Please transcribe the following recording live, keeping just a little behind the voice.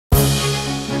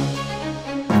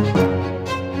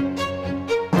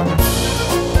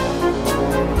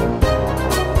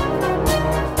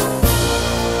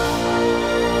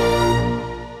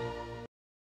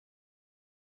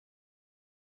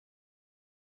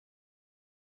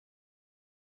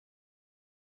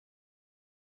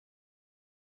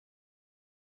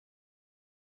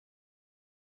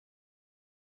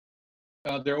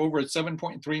There are over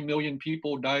 7.3 million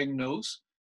people diagnosed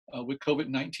with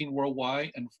COVID-19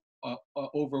 worldwide and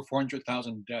over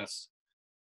 400,000 deaths.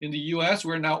 In the US,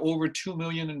 we're now over 2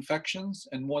 million infections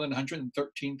and more than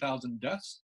 113,000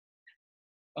 deaths.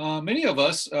 Many of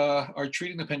us are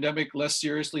treating the pandemic less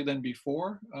seriously than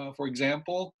before. For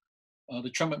example, the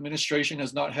Trump administration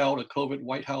has not held a COVID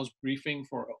White House briefing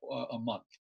for a month.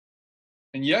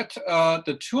 And yet,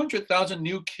 the 200,000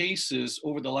 new cases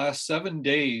over the last 7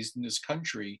 days in this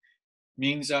country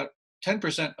means that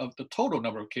 10% of the total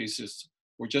number of cases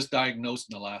were just diagnosed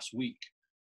in the last week.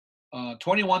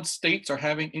 21 states are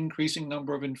having increasing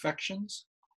number of infections.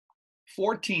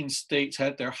 14 states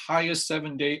had their highest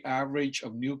 7-day average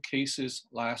of new cases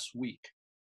last week.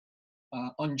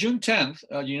 On June 10th,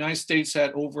 the United States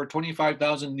had over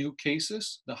 25,000 new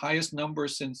cases, the highest number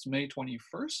since May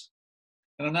 21st.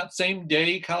 And on that same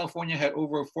day, California had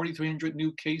over 4,300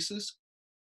 new cases,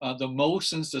 the most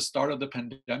since the start of the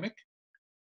pandemic.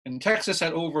 And Texas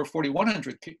had over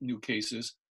 4,100 new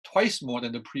cases, twice more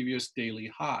than the previous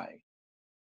daily high.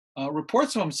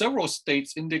 Reports from several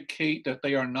states indicate that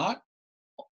they are not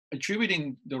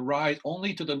attributing the rise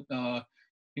only to the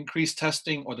increased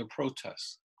testing or the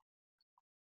protests.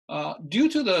 Due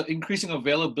to the increasing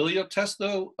availability of tests,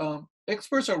 though,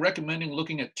 experts are recommending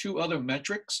looking at two other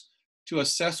metrics to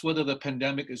assess whether the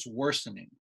pandemic is worsening.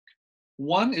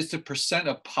 One is the percent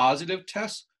of positive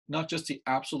tests, not just the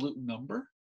absolute number.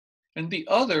 And the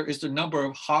other is the number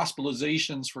of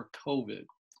hospitalizations for COVID.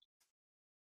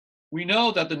 We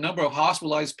know that the number of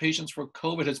hospitalized patients for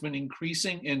COVID has been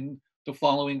increasing in the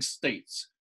following states: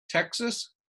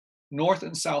 Texas, North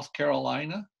and South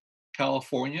Carolina,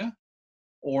 California,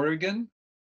 Oregon,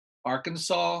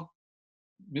 Arkansas,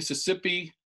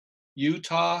 Mississippi,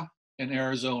 Utah, and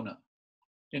Arizona.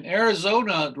 In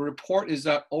Arizona, the report is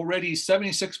that already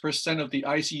 76% of the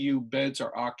ICU beds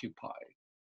are occupied.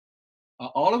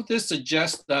 All of this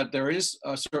suggests that there is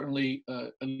certainly,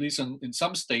 at least in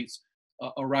some states,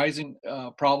 a rising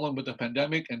problem with the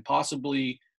pandemic and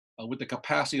possibly with the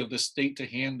capacity of the state to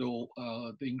handle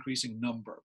the increasing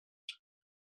number.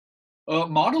 A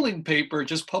modeling paper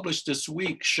just published this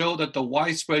week showed that the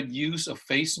widespread use of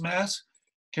face masks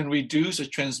can reduce a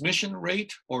transmission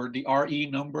rate, or the RE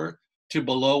number, to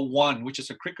below 1, which is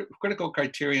a critical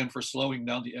criterion for slowing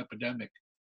down the epidemic.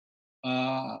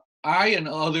 I and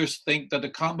others think that the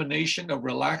combination of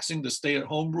relaxing the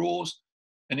stay-at-home rules,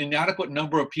 an inadequate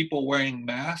number of people wearing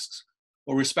masks,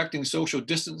 or respecting social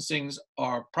distancing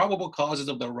are probable causes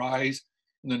of the rise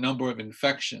in the number of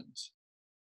infections.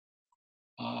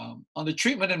 On the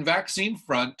treatment and vaccine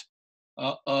front,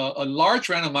 a large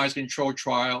randomized controlled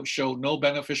trial showed no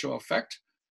beneficial effect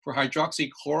for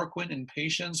hydroxychloroquine in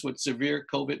patients with severe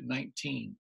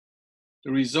COVID-19.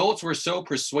 The results were so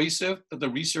persuasive that the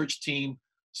research team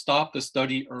stopped the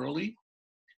study early.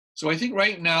 So I think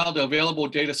right now the available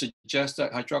data suggests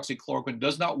that hydroxychloroquine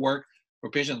does not work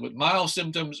for patients with mild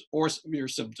symptoms or severe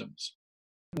symptoms.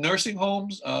 Nursing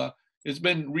homes, it's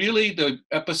been really the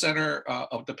epicenter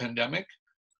of the pandemic.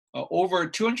 Over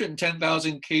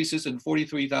 210,000 cases and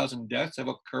 43,000 deaths have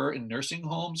occurred in nursing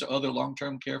homes or other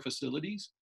long-term care facilities.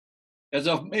 As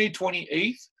of May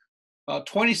 28th,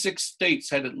 26 states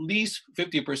had at least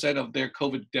 50% of their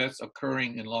COVID deaths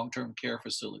occurring in long-term care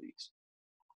facilities.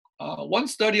 One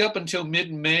study up until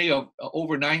mid-May of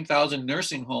over 9,000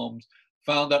 nursing homes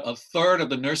found that a third of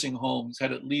the nursing homes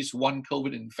had at least one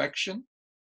COVID infection.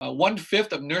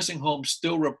 1/5 of nursing homes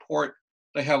still report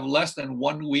they have less than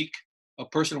 1 week of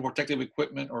personal protective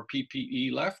equipment or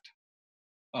PPE left.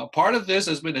 Part of this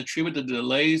has been attributed to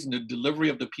delays in the delivery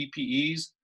of the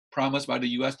PPEs promised by the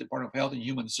U.S. Department of Health and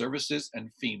Human Services and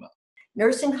FEMA.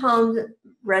 Nursing home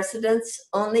residents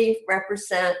only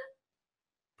represent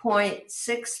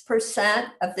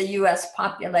 0.6% of the U.S.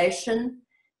 population,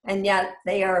 and yet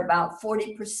they are about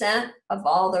 40% of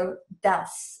all the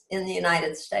deaths in the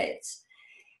United States.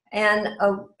 And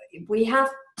we have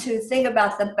to think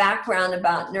about the background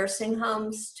about nursing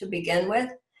homes to begin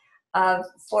with.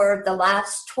 For the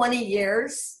last 20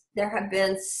 years, there have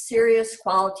been serious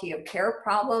quality of care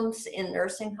problems in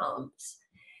nursing homes.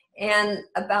 And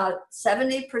about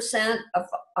 70% of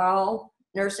all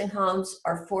nursing homes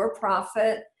are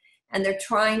for-profit, and they're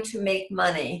trying to make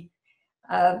money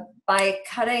by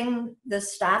cutting the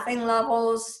staffing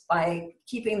levels, by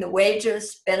keeping the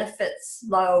wages, benefits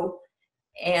low,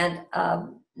 and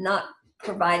not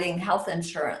providing health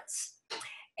insurance.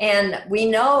 And we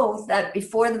know that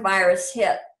before the virus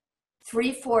hit,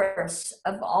 3/4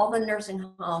 of all the nursing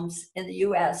homes in the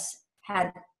US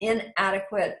had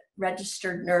inadequate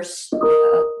registered nurse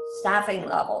staffing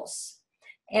levels.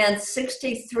 and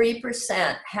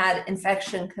 63% had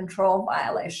infection control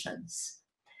violations.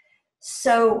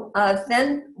 So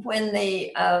then when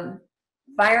the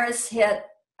virus hit,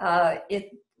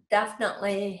 it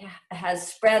definitely has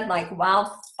spread like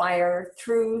wildfire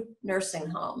through nursing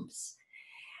homes.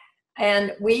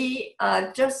 And we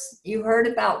you heard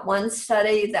about one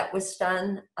study that was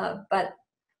done, but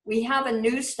we have a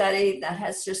new study that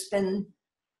has just been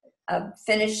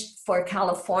finished for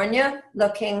California,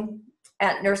 looking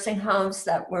at nursing homes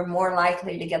that were more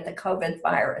likely to get the COVID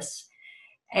virus.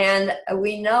 And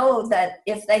we know that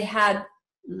if they had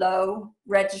low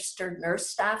registered nurse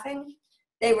staffing,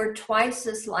 they were twice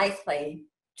as likely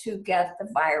to get the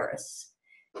virus.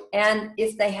 And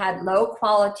if they had low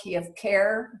quality of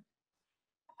care,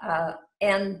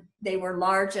 and they were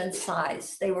large in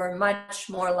size, they were much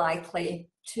more likely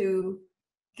to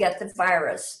get the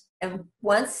virus. And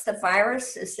once the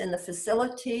virus is in the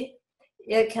facility,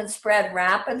 it can spread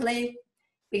rapidly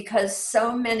because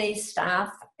so many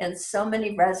staff and so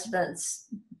many residents,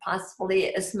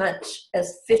 possibly as much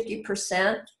as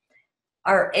 50%,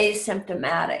 are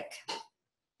asymptomatic.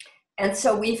 And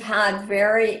so we've had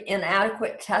very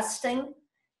inadequate testing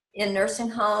in nursing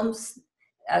homes.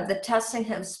 The testing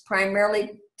has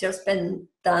primarily just been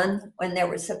done when there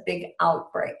was a big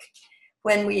outbreak.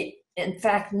 When we, in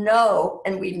fact, know,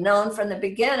 and we've known from the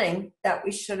beginning, that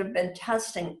we should have been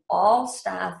testing all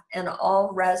staff and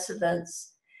all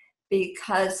residents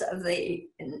because of the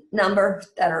number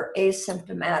that are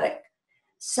asymptomatic.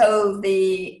 So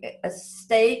the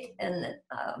state and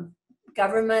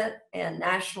government and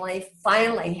nationally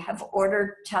finally have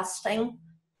ordered testing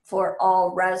for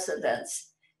all residents,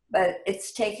 but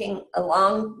it's taking a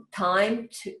long time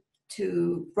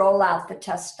to roll out the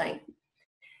testing.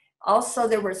 Also,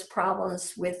 there was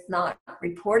problems with not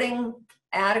reporting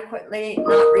adequately,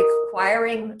 not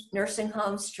requiring nursing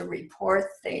homes to report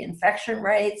the infection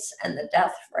rates and the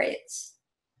death rates.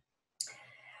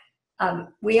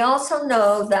 We also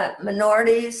know that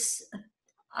minorities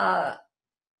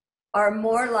are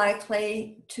more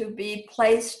likely to be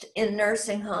placed in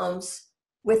nursing homes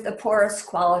with the poorest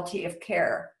quality of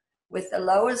care, with the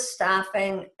lowest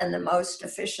staffing and the most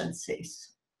deficiencies.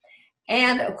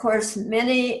 And of course,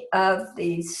 many of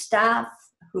the staff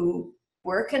who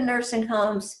work in nursing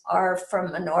homes are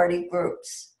from minority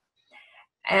groups.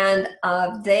 And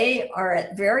they are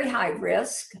at very high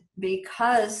risk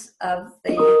because of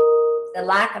the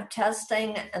lack of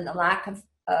testing and the lack of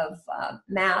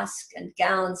masks and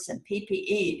gowns and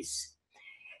PPEs.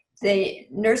 The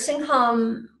nursing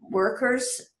home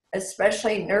workers,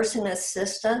 especially nursing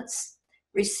assistants,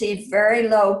 receive very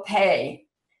low pay,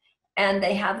 and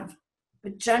they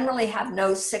generally have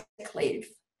no sick leave.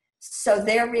 So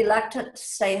they're reluctant to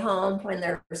stay home when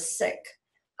they're sick.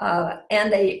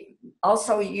 And they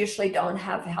also usually don't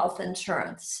have health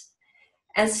insurance.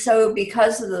 And so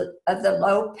because of the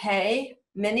low pay,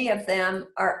 many of them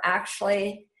are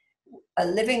actually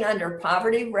living under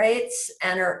poverty rates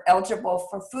and are eligible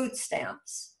for food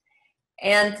stamps.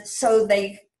 And so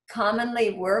they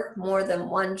commonly work more than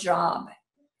one job.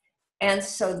 And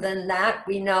so then that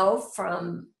we know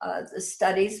from the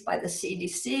studies by the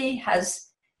CDC has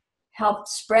helped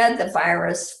spread the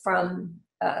virus from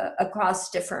across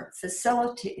different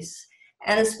facilities.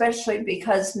 And especially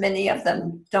because many of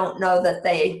them don't know that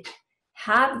they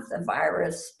have the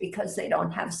virus because they don't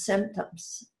have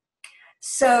symptoms.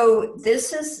 So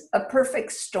this is a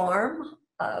perfect storm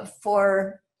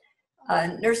for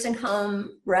nursing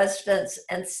home residents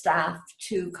and staff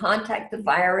to contact the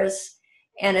virus,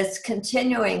 and it's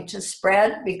continuing to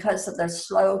spread because of the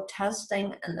slow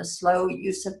testing and the slow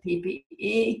use of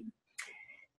PPE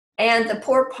and the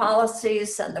poor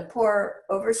policies and the poor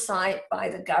oversight by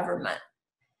the government.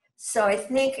 So I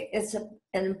think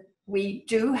and we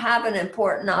do have an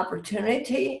important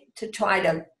opportunity to try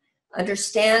to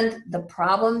understand the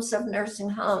problems of nursing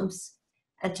homes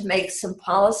and to make some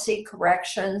policy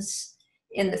corrections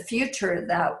in the future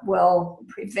that will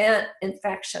prevent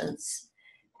infections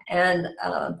and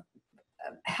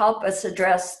help us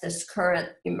address this current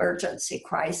emergency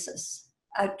crisis.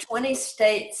 20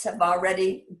 states have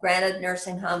already granted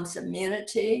nursing homes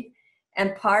immunity,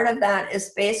 and part of that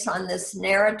is based on this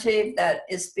narrative that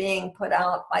is being put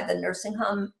out by the nursing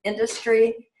home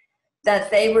industry,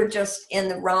 that they were just in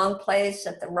the wrong place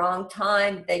at the wrong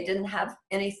time. They didn't have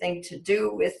anything to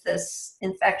do with this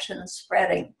infection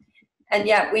spreading. And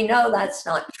yet we know that's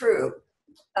not true.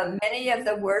 Many of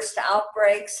the worst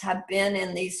outbreaks have been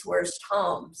in these worst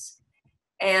homes.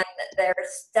 And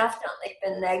there's definitely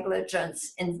been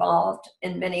negligence involved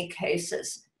in many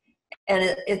cases.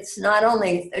 And it's not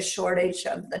only the shortage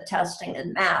of the testing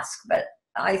and masks, but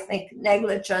I think,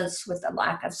 negligence with the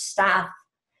lack of staff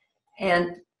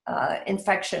and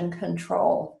infection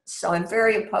control. So I'm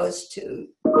very opposed to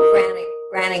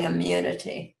granting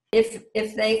immunity.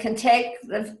 If they can take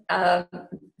the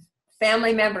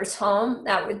family members home,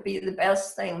 that would be the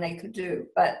best thing they could do.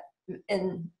 But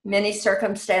in many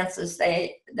circumstances,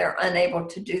 they're unable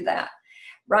to do that.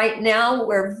 Right now,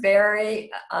 we're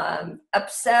very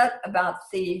upset about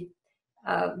the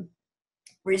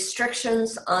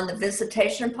restrictions on the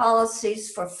visitation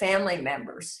policies for family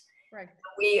members. Right.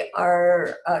 We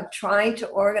are trying to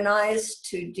organize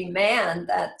to demand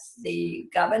that the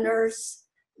governors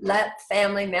let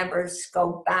family members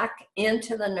go back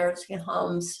into the nursing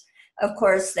homes. Of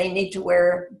course, they need to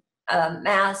wear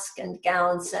masks and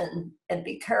gowns and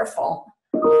be careful.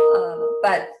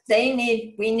 But we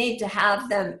need to have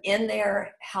them in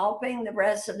there helping the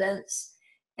residents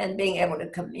and being able to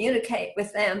communicate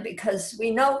with them, because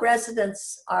we know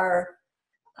residents are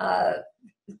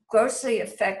grossly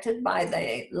affected by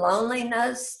the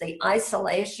loneliness, the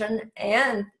isolation,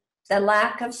 and the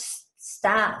lack of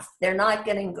staff. They're not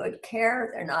getting good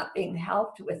care. They're not being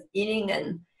helped with eating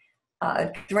and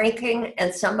drinking,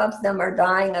 and some of them are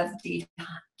dying of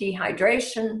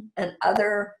dehydration and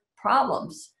other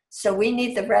problems. So we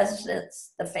need the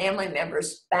residents, the family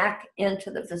members, back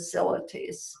into the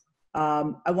facilities.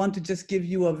 I want to just give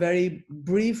you a very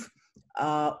brief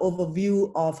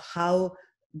overview of how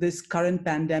this current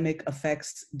pandemic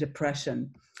affects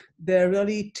depression. There are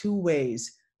really two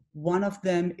ways. One of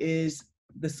them is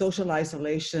the social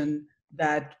isolation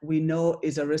that we know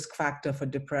is a risk factor for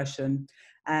depression.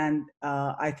 And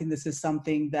I think this is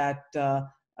something that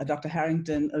Dr.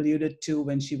 Harrington alluded to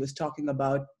when she was talking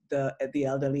about the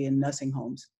elderly in nursing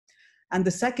homes. And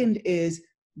the second is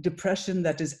depression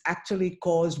that is actually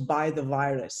caused by the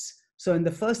virus. So in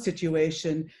the first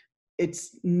situation,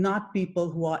 it's not people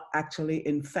who are actually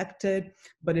infected,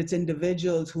 but it's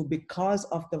individuals who, because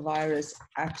of the virus,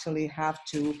 actually have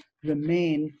to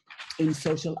remain in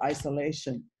social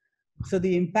isolation. So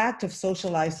the impact of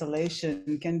social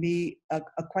isolation can be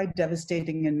quite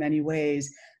devastating in many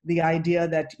ways. The idea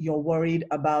that you're worried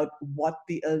about what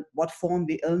form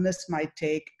the illness might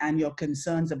take and your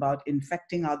concerns about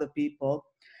infecting other people.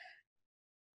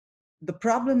 The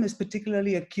problem is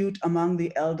particularly acute among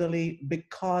the elderly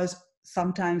because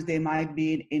sometimes they might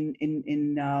be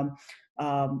in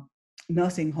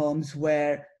nursing homes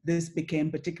where this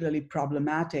became particularly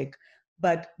problematic.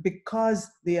 But because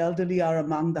the elderly are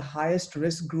among the highest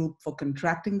risk group for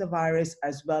contracting the virus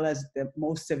as well as the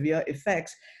most severe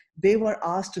effects, they were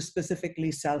asked to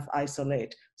specifically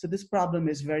self-isolate. So this problem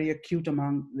is very acute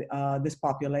among this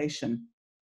population.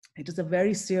 It is a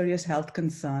very serious health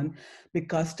concern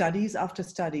because studies after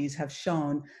studies have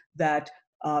shown that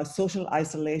social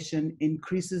isolation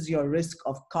increases your risk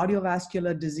of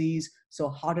cardiovascular disease, so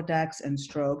heart attacks and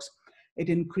strokes. It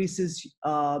increases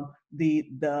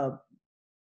the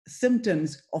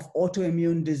symptoms of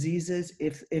autoimmune diseases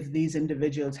if these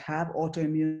individuals have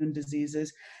autoimmune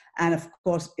diseases. And of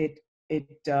course, it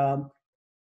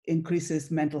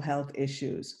increases mental health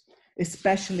issues,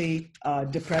 especially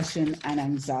depression and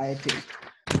anxiety.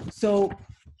 So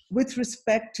with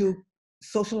respect to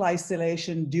social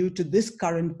isolation due to this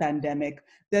current pandemic,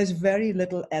 there's very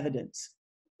little evidence.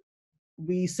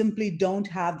 We simply don't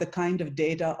have the kind of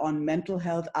data on mental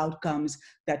health outcomes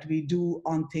that we do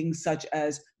on things such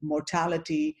as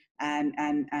mortality and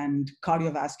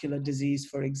cardiovascular disease,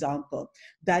 for example.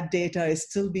 That data is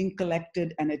still being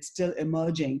collected and it's still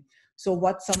emerging. So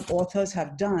what some authors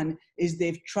have done is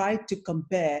they've tried to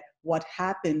compare what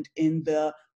happened in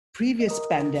the previous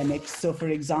pandemics. So for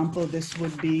example, this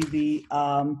would be the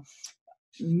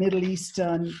Middle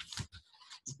Eastern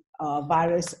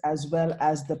virus, as well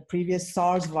as the previous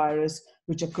SARS virus,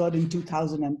 which occurred in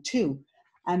 2002.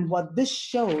 And what this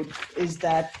showed is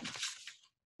that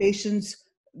patients,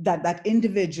 that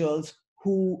individuals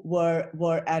who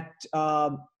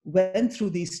went through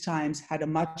these times had a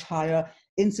much higher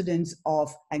incidence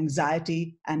of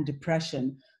anxiety and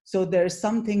depression. So there are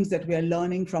some things that we are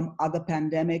learning from other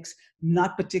pandemics,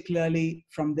 not particularly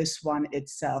from this one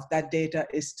itself. That data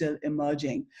is still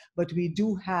emerging, but we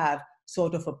do have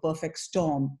sort of a perfect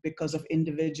storm because of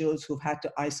individuals who've had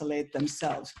to isolate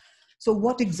themselves. So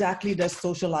what exactly does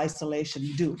social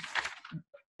isolation do?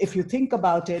 If you think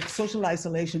about it, social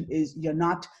isolation is you're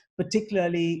not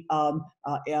particularly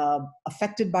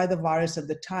affected by the virus at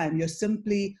the time. You're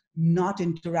simply not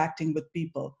interacting with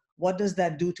people. What does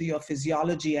that do to your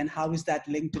physiology, and how is that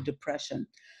linked to depression?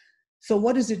 So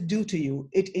what does it do to you?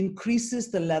 It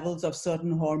increases the levels of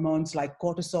certain hormones like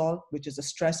cortisol, which is a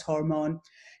stress hormone.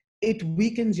 It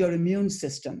weakens your immune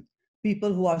system.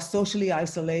 People who are socially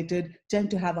isolated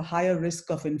tend to have a higher risk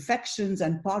of infections,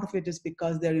 and part of it is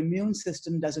because their immune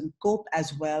system doesn't cope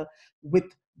as well with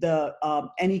the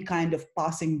any kind of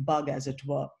passing bug, as it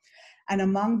were. And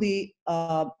among the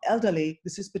elderly,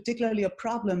 this is particularly a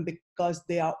problem because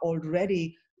they are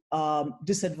already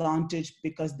disadvantaged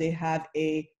because they have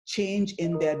a change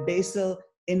in their basal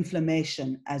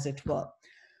inflammation, as it were.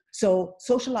 So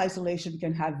social isolation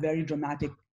can have very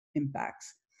dramatic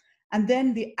impacts. And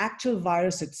then the actual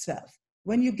virus itself.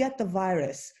 When you get the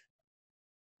virus,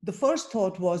 the first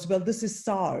thought was, well, this is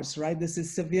SARS, right? This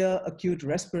is severe acute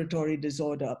respiratory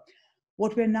disorder.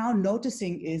 What we're now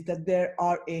noticing is that there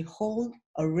are a whole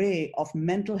array of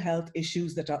mental health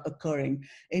issues that are occurring,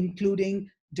 including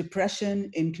depression,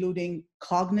 including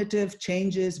cognitive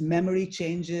changes, memory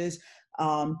changes,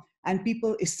 and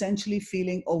people essentially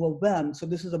feeling overwhelmed. So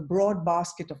this is a broad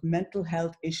basket of mental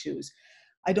health issues.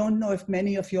 I don't know if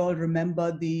many of you all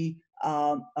remember the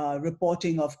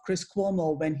reporting of Chris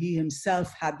Cuomo when he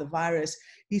himself had the virus.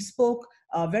 He spoke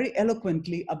very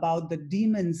eloquently about the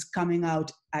demons coming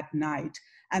out at night.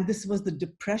 And this was the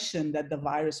depression that the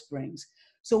virus brings.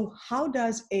 So how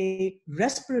does a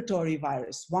respiratory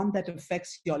virus, one that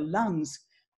affects your lungs,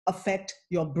 affect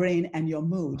your brain and your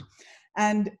mood?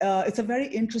 And it's a very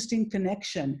interesting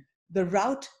connection. The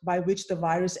route by which the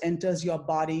virus enters your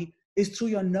body is through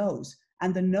your nose.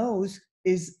 And the nose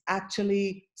is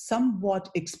actually somewhat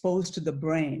exposed to the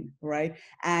brain, right?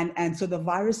 And so the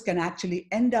virus can actually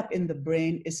end up in the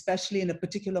brain, especially in a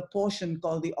particular portion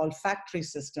called the olfactory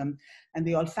system. And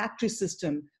the olfactory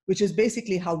system, which is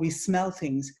basically how we smell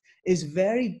things, is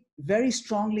very, very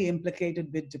strongly implicated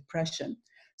with depression.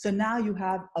 So now you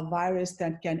have a virus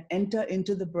that can enter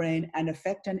into the brain and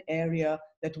affect an area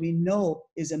that we know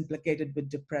is implicated with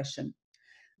depression.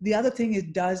 The other thing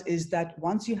it does is that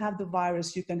once you have the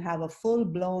virus, you can have a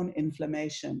full-blown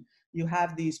inflammation. You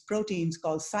have these proteins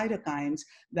called cytokines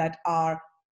that are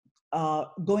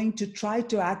going to try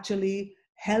to actually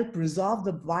help resolve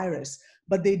the virus,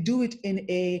 but they do it in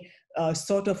a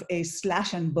sort of a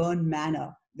slash and burn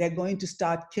manner. They're going to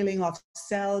start killing off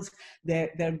cells.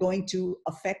 They're going to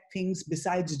affect things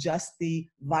besides just the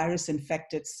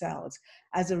virus-infected cells.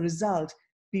 As a result,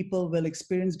 people will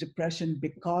experience depression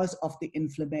because of the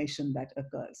inflammation that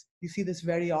occurs. You see this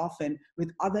very often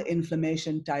with other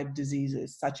inflammation type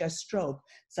diseases, such as stroke,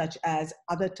 such as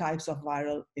other types of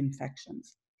viral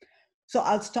infections. So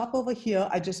I'll stop over here.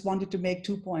 I just wanted to make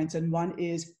 2 points. And one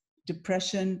is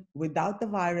depression without the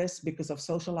virus because of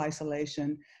social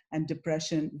isolation, and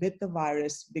depression with the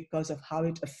virus because of how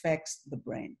it affects the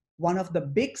brain. One of the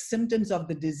big symptoms of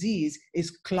the disease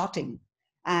is clotting,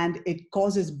 and it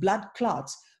causes blood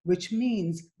clots, which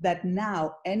means that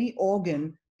now any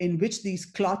organ in which these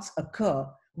clots occur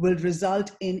will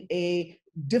result in a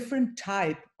different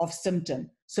type of symptom.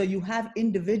 So you have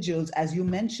individuals, as you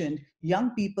mentioned,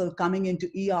 young people coming into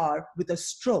ER with a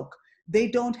stroke. They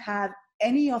don't have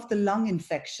any of the lung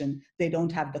infection. They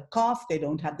don't have the cough, they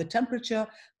don't have the temperature,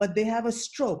 but they have a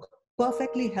stroke,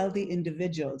 perfectly healthy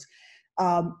individuals.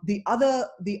 The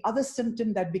other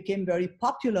symptom that became very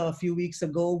popular a few weeks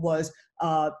ago was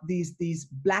these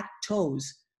black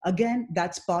toes. Again,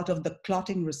 that's part of the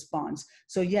clotting response.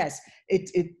 So yes,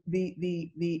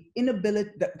 the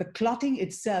inability, the clotting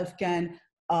itself can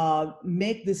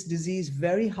make this disease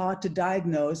very hard to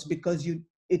diagnose because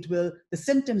the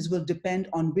symptoms will depend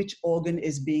on which organ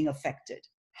is being affected.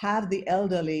 Have the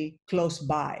elderly close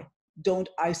by. Don't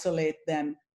isolate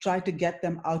them. Try to get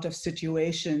them out of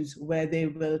situations where they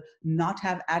will not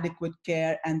have adequate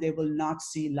care and they will not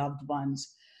see loved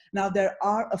ones. Now, there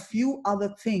are a few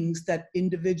other things that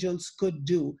individuals could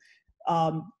do.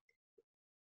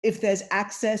 If there's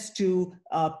access to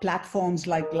platforms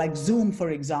like Zoom,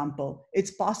 for example,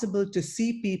 it's possible to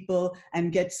see people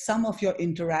and get some of your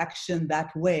interaction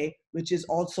that way, which is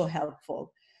also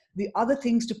helpful. The other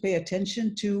things to pay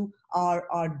attention to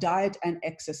are diet and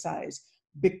exercise.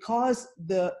 Because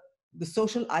the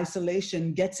social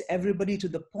isolation gets everybody to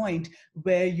the point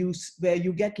where you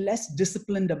get less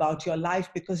disciplined about your life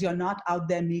because you're not out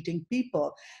there meeting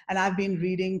people. And I've been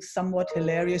reading somewhat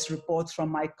hilarious reports from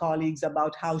my colleagues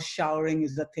about how showering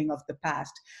is a thing of the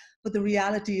past. But the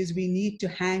reality is we need to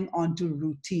hang on to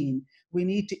routine. We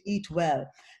need to eat well.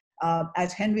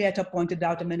 As Henrietta pointed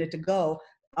out a minute ago,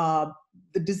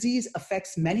 the disease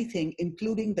affects many things,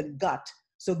 including the gut.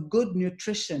 So good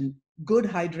nutrition, good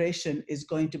hydration is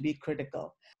going to be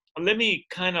critical. Let me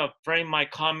kind of frame my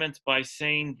comments by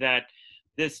saying that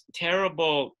this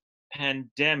terrible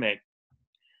pandemic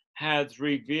has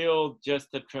revealed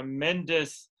just the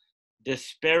tremendous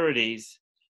disparities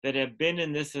that have been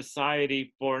in this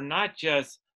society for not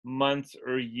just months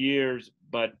or years,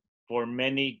 but for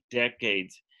many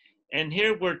decades. And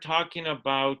here we're talking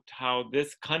about how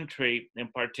this country in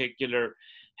particular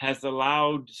has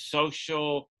allowed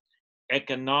social,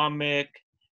 economic,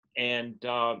 and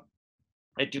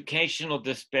educational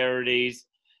disparities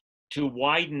to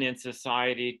widen in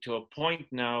society to a point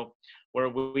now where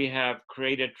we have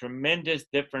created tremendous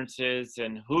differences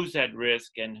in who's at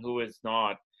risk and who is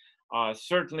not.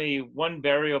 Certainly, one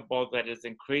variable that is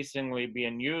increasingly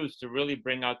being used to really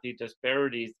bring out these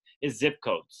disparities is zip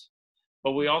codes.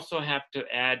 But we also have to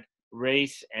add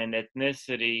race and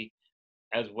ethnicity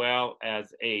as well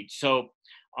as age. So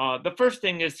the first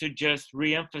thing is to just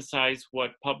reemphasize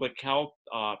what public health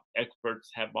experts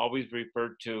have always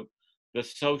referred to, the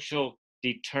social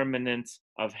determinants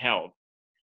of health.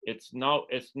 It's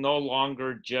no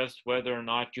longer just whether or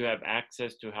not you have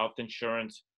access to health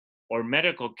insurance or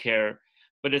medical care,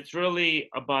 but it's really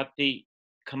about the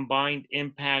combined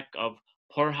impact of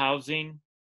poor housing,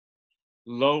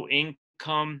 low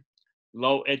income,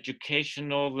 low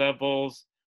educational levels,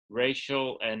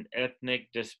 racial and ethnic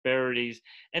disparities.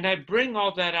 And I bring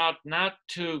all that out not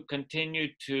to continue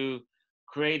to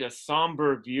create a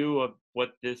somber view of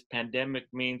what this pandemic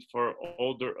means for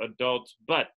older adults,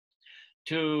 but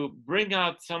to bring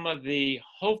out some of the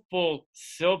hopeful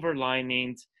silver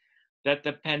linings that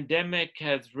the pandemic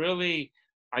has really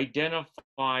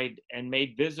identified and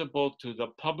made visible to the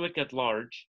public at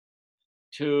large,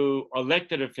 to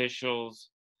elected officials,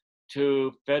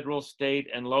 to federal, state,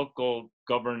 and local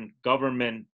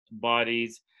government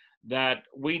bodies, that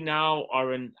we now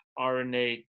are in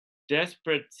a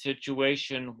desperate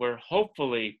situation where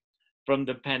hopefully from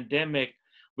the pandemic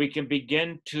we can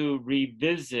begin to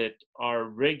revisit our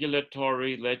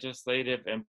regulatory, legislative,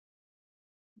 and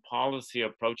policy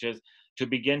approaches to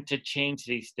begin to change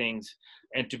these things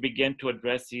and to begin to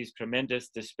address these tremendous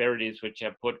disparities which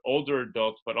have put older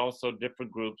adults, but also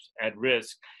different groups at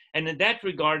risk. And in that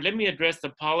regard, let me address the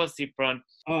policy front.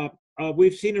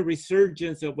 We've seen a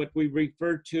resurgence of what we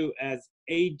refer to as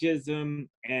ageism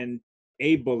and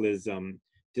ableism,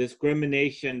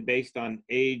 discrimination based on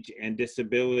age and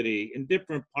disability in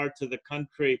different parts of the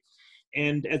country.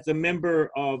 And as a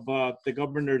member of the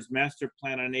governor's master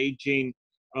plan on aging,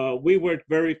 we worked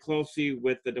very closely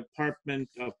with the Department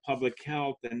of Public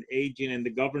Health and Aging in the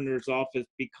governor's office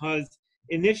because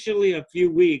initially a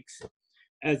few weeks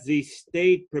as the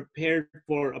state prepared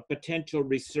for a potential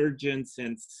resurgence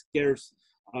and scarce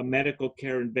medical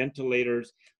care and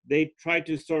ventilators, they tried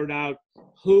to sort out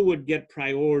who would get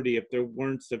priority if there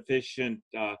weren't sufficient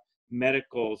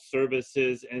medical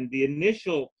services. And the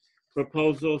initial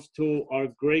proposals, to our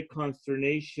great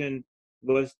consternation,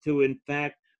 was to in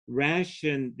fact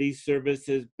ration these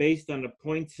services based on a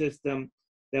point system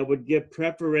that would give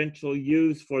preferential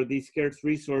use for these scarce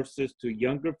resources to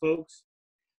younger folks,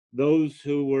 those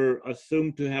who were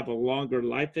assumed to have a longer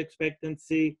life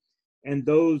expectancy, and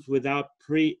those without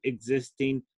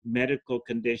pre-existing medical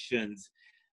conditions.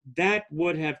 That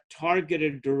would have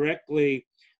targeted directly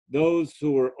those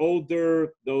who are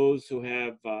older, those who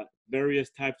have various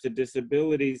types of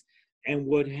disabilities, and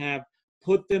would have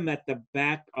put them at the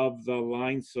back of the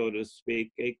line, so to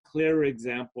speak, a clear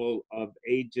example of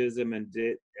ageism and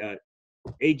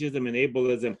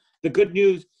ableism. The good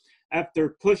news, after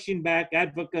pushing back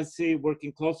advocacy,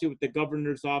 working closely with the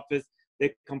governor's office,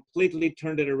 they completely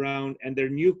turned it around, and their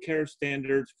new care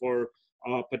standards for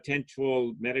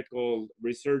potential medical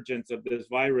resurgence of this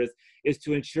virus is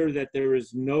to ensure that there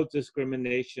is no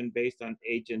discrimination based on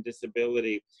age and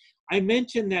disability. I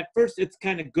mentioned that first, it's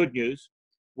kind of good news.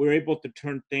 We're able to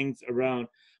turn things around,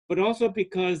 but also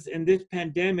because in this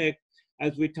pandemic,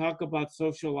 as we talk about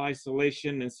social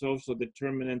isolation and social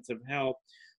determinants of health,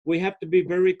 we have to be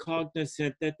very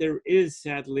cognizant that there is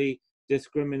sadly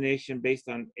discrimination based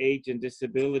on age and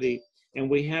disability, and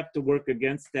we have to work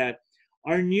against that.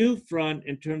 Our new front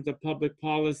in terms of public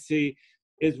policy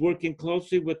is working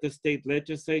closely with the state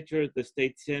legislature, the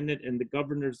state senate, and the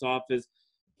governor's office.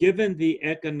 Given the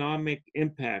economic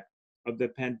impact of the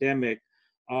pandemic,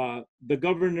 the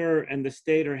governor and the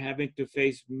state are having to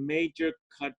face major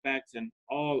cutbacks in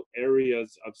all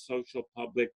areas of social,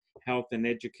 public health, and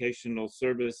educational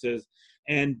services.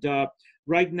 And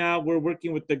right now we're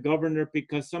working with the governor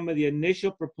because some of the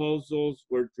initial proposals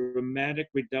were dramatic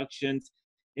reductions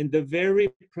in the very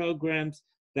programs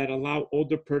that allow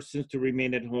older persons to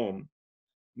remain at home.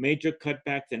 Major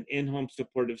cutbacks in in-home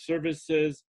supportive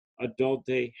services, adult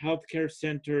day healthcare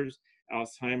centers,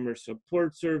 Alzheimer's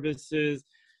support services.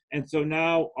 And so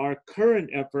now our current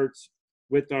efforts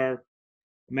with our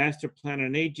Master Plan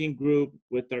on Aging group,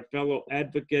 with our fellow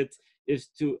advocates, is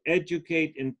to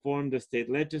educate, inform the state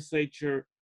legislature,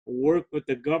 work with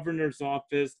the governor's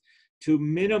office to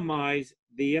minimize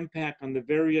the impact on the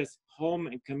various home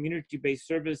and community-based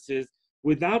services,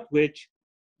 without which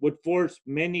would force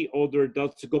many older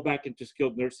adults to go back into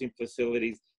skilled nursing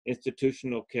facilities,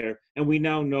 institutional care. And we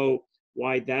now know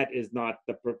why that is not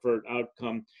the preferred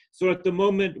outcome. So at the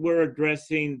moment, we're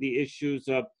addressing the issues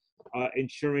of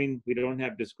ensuring we don't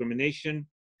have discrimination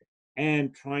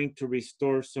and trying to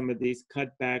restore some of these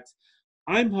cutbacks.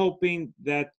 I'm hoping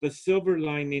that the silver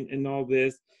lining in all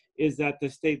this is that the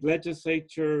state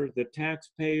legislature, the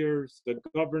taxpayers, the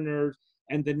governors,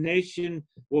 and the nation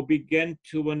will begin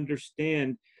to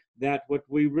understand that what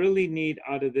we really need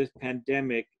out of this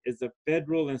pandemic is a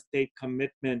federal and state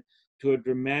commitment to a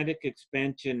dramatic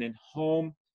expansion in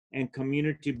home and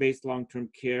community-based long-term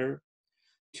care,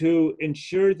 to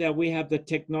ensure that we have the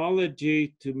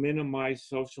technology to minimize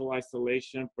social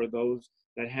isolation for those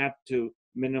that have to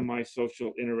minimize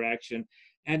social interaction,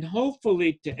 and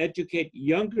hopefully to educate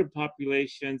younger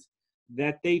populations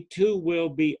that they too will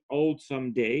be old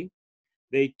someday.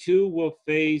 They too will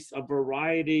face a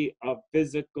variety of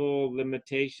physical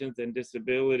limitations and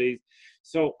disabilities.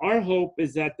 So our hope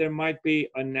is that there might be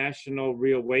a national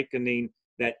reawakening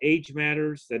that age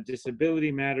matters, that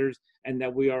disability matters, and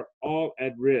that we are all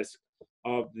at risk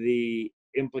of the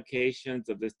implications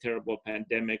of this terrible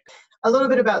pandemic. A little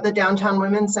bit about the Downtown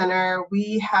Women's Center.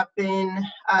 We have been,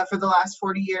 for the last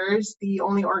 40 years, the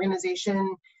only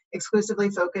organization exclusively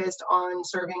focused on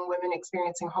serving women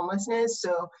experiencing homelessness.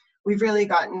 So we've really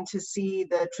gotten to see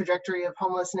the trajectory of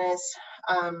homelessness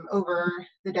over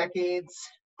the decades.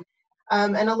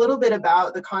 And a little bit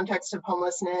about the context of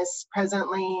homelessness.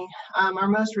 Presently, our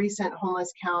most recent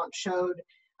homeless count showed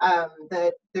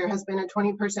that there has been a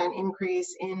 20%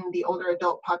 increase in the older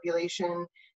adult population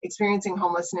experiencing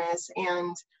homelessness.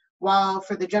 And while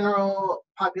for the general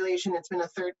population, it's been a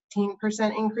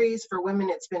 13% increase, for women,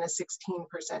 it's been a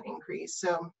 16% increase.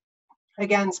 So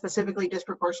again, specifically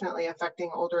disproportionately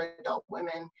affecting older adult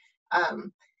women.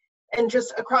 And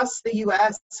just across the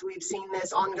US, we've seen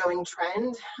this ongoing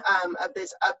trend of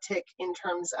this uptick in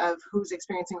terms of who's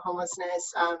experiencing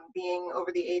homelessness being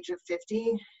over the age of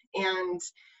 50. And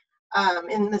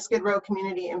in the Skid Row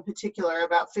community in particular,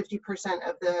 about 50%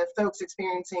 of the folks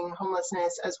experiencing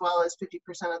homelessness, as well as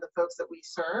 50% of the folks that we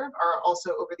serve, are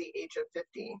also over the age of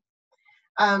 50.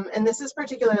 And this is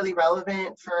particularly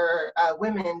relevant for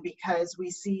women because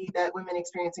we see that women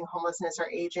experiencing homelessness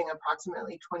are aging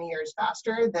approximately 20 years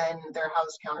faster than their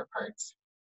housed counterparts.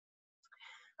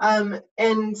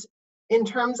 And in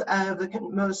terms of the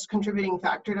most contributing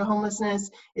factor to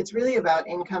homelessness, it's really about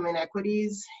income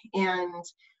inequities, and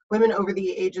women over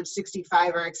the age of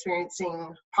 65 are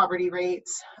experiencing poverty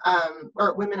rates,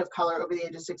 or women of color over the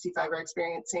age of 65 are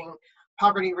experiencing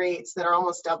poverty rates that are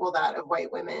almost double that of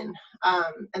white women.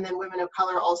 And then women of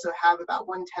color also have about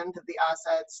 1/10 of the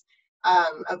assets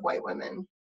of white women.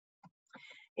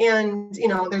 And, you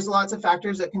know, there's lots of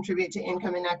factors that contribute to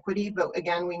income inequity, but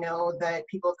again, we know that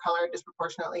people of color are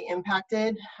disproportionately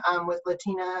impacted, with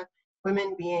Latina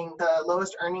women being the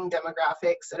lowest earning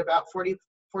demographics at about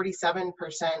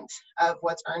 47% of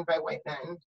what's earned by white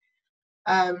men.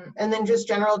 And then just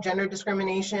general gender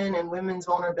discrimination and women's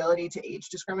vulnerability to age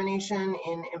discrimination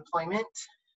in employment.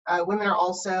 Women are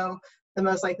also the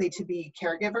most likely to be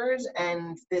caregivers,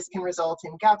 and this can result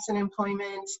in gaps in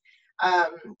employment,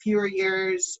 fewer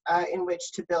years in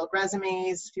which to build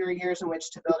resumes, fewer years in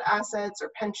which to build assets or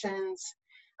pensions.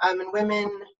 And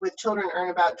women with children earn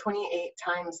about 28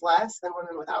 times less than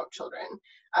women without children.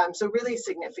 So really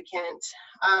significant,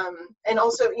 and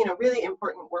also, you know, really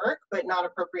important work, but not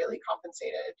appropriately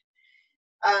compensated.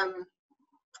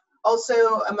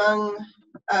 Also, among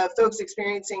folks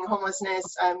experiencing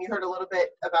homelessness, you heard a little bit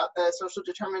about the social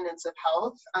determinants of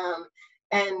health,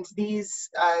 and these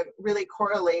really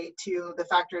correlate to the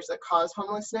factors that cause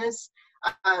homelessness.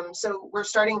 So we're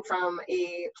starting from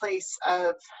a place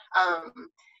of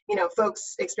you know,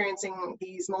 folks experiencing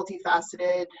these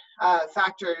multifaceted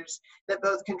factors that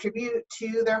both contribute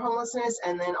to their homelessness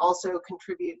and then also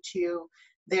contribute to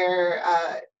their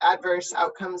adverse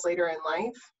outcomes later in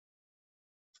life.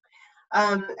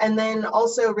 And then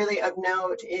also really of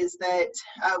note is that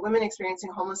women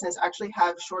experiencing homelessness actually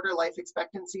have shorter life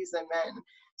expectancies than men.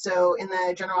 So in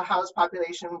the general housed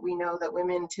population, we know that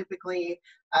women typically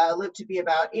live to be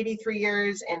about 83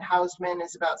 years and housed men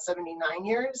is about 79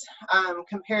 years,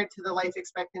 compared to the life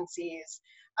expectancies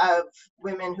of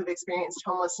women who've experienced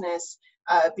homelessness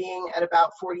being at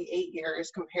about 48 years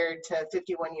compared to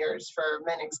 51 years for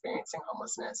men experiencing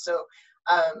homelessness. So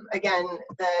again,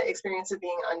 the experience of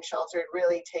being unsheltered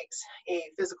really takes a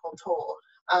physical toll.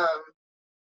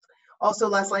 also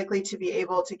less likely to be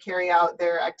able to carry out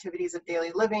their activities of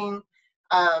daily living.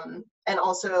 And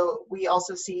also, we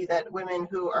also see that women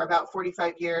who are about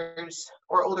 45 years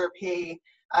or older pay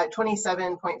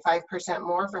 27.5%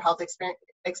 more for health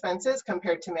expenses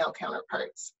compared to male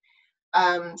counterparts.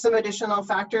 Some additional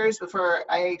factors before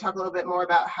I talk a little bit more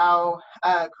about how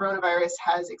coronavirus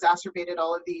has exacerbated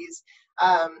all of these,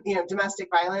 domestic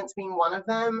violence being one of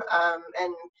them,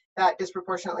 and that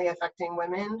disproportionately affecting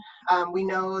women. We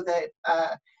know that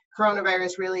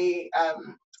coronavirus really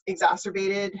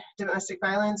exacerbated domestic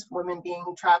violence, women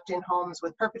being trapped in homes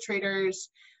with perpetrators,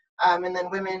 and then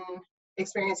women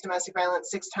experience domestic violence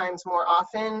 6 times more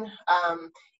often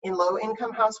in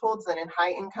low-income households than in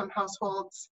high-income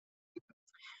households.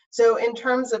 So in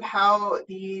terms of how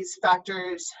these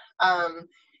factors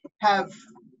have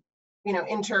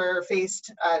interfaced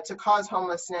to cause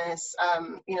homelessness,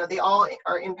 they all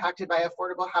are impacted by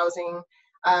affordable housing.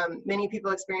 Many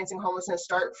people experiencing homelessness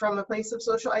start from a place of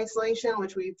social isolation,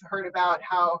 which we've heard about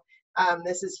how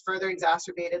this is further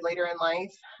exacerbated later in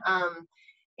life.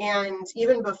 And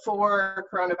even before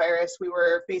coronavirus, we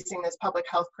were facing this public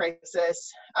health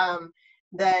crisis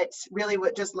that really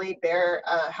would just laid bare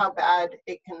how bad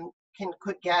it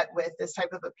could get with this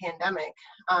type of a pandemic.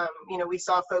 We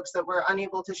saw folks that were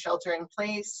unable to shelter in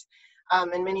place,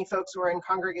 and many folks were in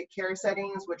congregate care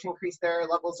settings, which increased their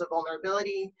levels of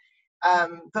vulnerability.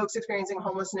 Folks experiencing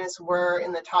homelessness were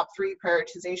in the top 3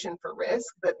 prioritization for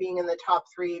risk, but being in the top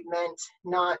 3 meant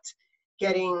not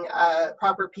getting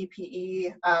proper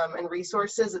PPE and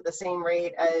resources at the same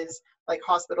rate as like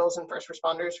hospitals and first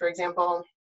responders, for example.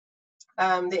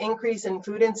 The increase in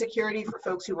food insecurity for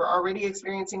folks who were already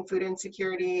experiencing food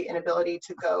insecurity, inability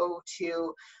to go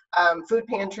to food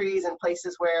pantries and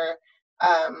places where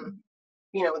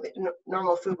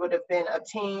normal food would have been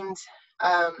obtained.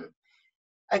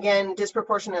 Again,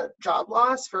 disproportionate job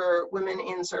loss for women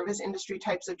in service industry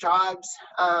types of jobs.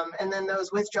 And then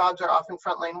those with jobs are often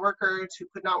frontline workers who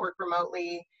could not work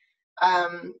remotely.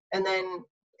 And then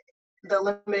the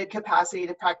limited capacity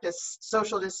to practice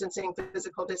social distancing,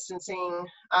 physical distancing.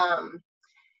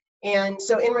 And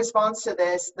so in response to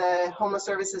this, the homeless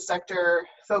services sector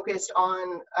focused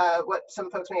on what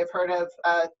some folks may have heard of,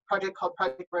 a project called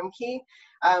Project Room Key,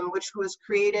 which was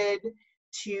created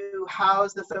to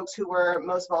house the folks who were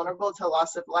most vulnerable to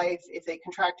loss of life if they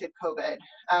contracted COVID.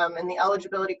 And the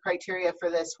eligibility criteria for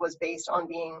this was based on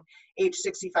being age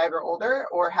 65 or older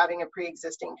or having a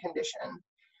pre-existing condition.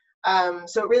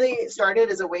 So it really started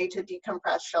as a way to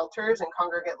decompress shelters and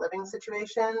congregate living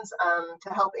situations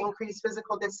to help increase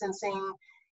physical distancing.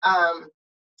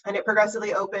 And it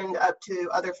progressively opened up to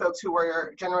other folks who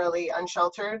were generally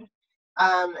unsheltered.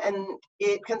 And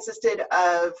it consisted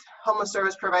of homeless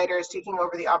service providers taking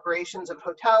over the operations of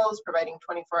hotels, providing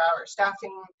 24-hour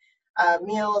staffing,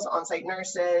 meals, on-site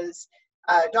nurses,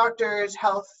 doctors,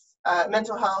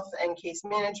 mental health, and case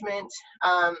management.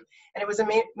 And it was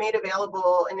made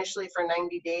available initially for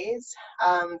 90 days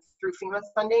through FEMA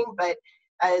funding, but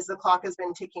as the clock has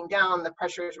been ticking down, the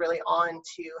pressure is really on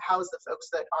to house the folks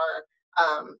that are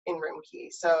in Room Key.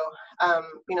 So,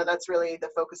 that's really the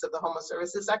focus of the homeless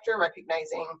services sector,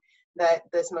 recognizing that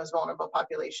this most vulnerable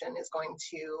population is going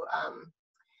to,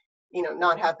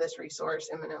 not have this resource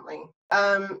imminently.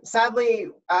 Sadly,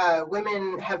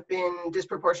 women have been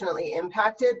disproportionately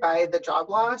impacted by the job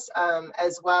loss,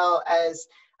 as well as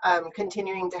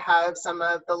continuing to have some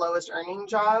of the lowest earning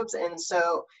jobs. And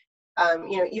so,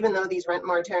 even though these rent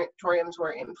moratoriums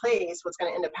were in place, what's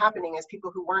going to end up happening is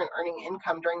people who weren't earning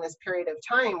income during this period of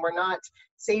time were not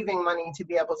saving money to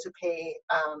be able to pay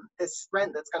this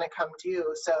rent that's going to come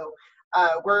due. So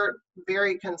we're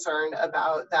very concerned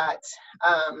about that,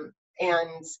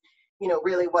 and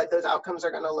really what those outcomes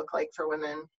are going to look like for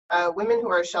women. Women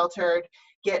who are sheltered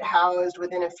get housed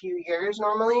within a few years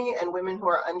normally, and women who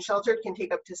are unsheltered can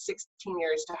take up to 16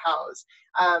 years to house.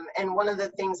 And one of the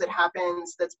things that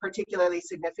happens that's particularly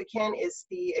significant is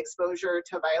the exposure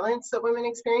to violence that women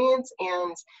experience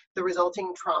and the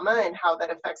resulting trauma and how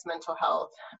that affects mental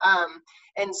health.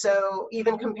 And so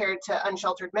even compared to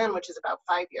unsheltered men, which is about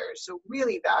 5 years, so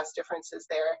really vast differences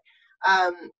there.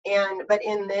 But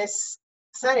in this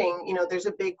setting, there's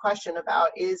a big question about,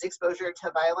 is exposure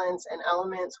to violence and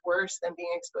elements worse than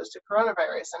being exposed to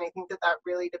coronavirus? And I think that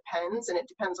really depends, and it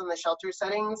depends on the shelter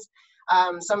settings.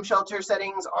 Some shelter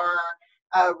settings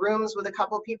are rooms with a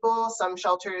couple people. Some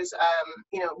shelters,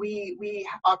 we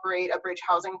operate a bridge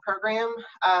housing program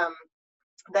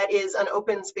that is an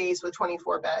open space with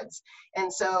 24 beds.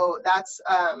 And so that's,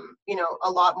 a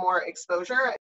lot more exposure.